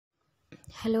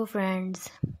Hello friends,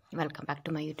 welcome back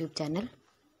to my YouTube channel.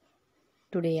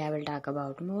 Today I will talk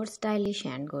about more stylish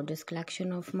and gorgeous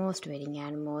collection of most wearing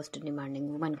and most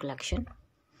demanding women collection.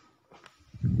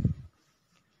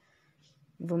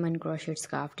 Women crochet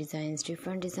scarf designs,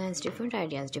 different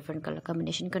ideas, different color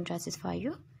combination contrasts for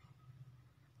you.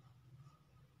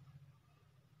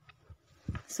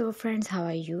 So friends, how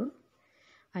are you?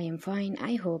 I am fine.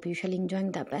 I hope you shall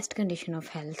enjoying the best condition of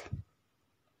health.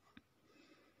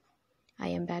 I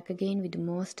am back again with the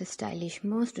most stylish,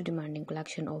 most demanding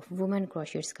collection of women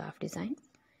crochet scarf designs.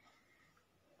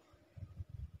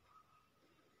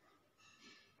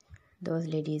 Those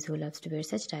ladies who loves to wear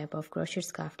such type of crochet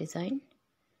scarf design.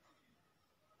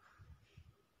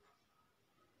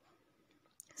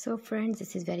 So friends,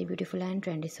 this is very beautiful and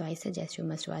trendy, so I suggest you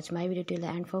must watch my video till the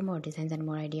end for more designs and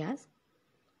more ideas.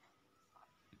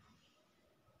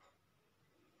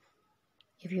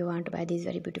 If you want to buy these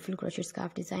very beautiful crochet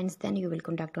scarf designs, then you will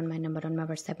contact on my number, on my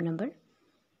WhatsApp number.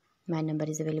 My number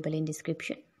is available in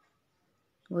description.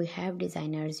 We have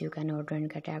designers you can order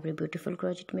and get every beautiful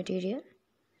crochet material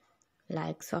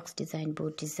like socks design,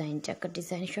 boot design, jacket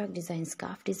design, shock design,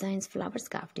 scarf designs, flower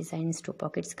scarf designs, two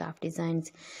pocket scarf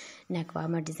designs, neck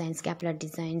warmer designs, caplet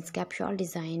designs, cap shawl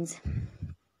designs,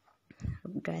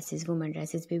 dresses, women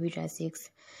dresses, baby dresses,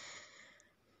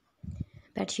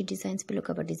 bedsheet designs, pillow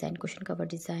cover design, cushion cover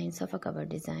designs, sofa cover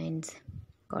designs,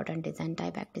 cotton design, tie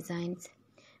back designs,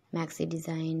 maxi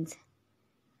designs,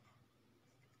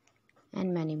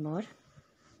 and many more.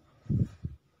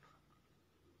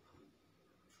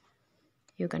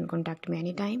 You can contact me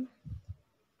anytime.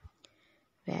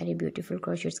 Very beautiful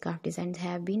crochet scarf designs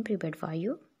have been prepared for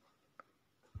you.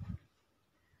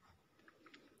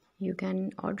 You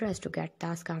can order us to get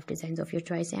the scarf designs of your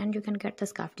choice, and you can get the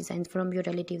scarf designs from your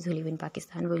relatives who live in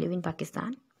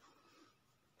Pakistan,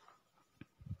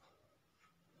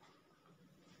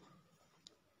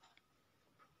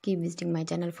 Keep visiting my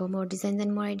channel for more designs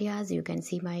and more ideas. You can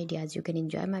see my ideas, you can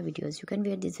enjoy my videos, you can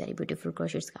wear these very beautiful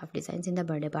crochet scarf designs in the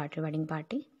birthday party, wedding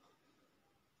party,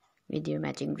 with your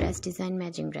matching dress design,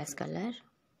 matching dress color.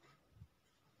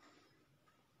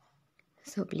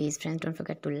 So please friends, don't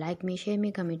forget to like me, share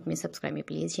me, comment me, subscribe me.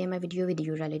 Please share my video with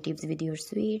your relatives, with your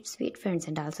sweet friends,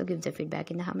 and also give the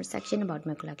feedback in the comment section about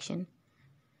my collection.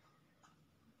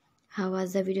 How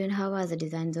was the video and how was the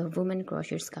designs of women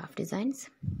crochet scarf designs?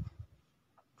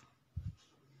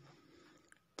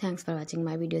 Thanks for watching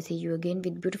my video. See you again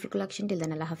with beautiful collection. Till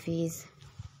then, Allah Hafiz.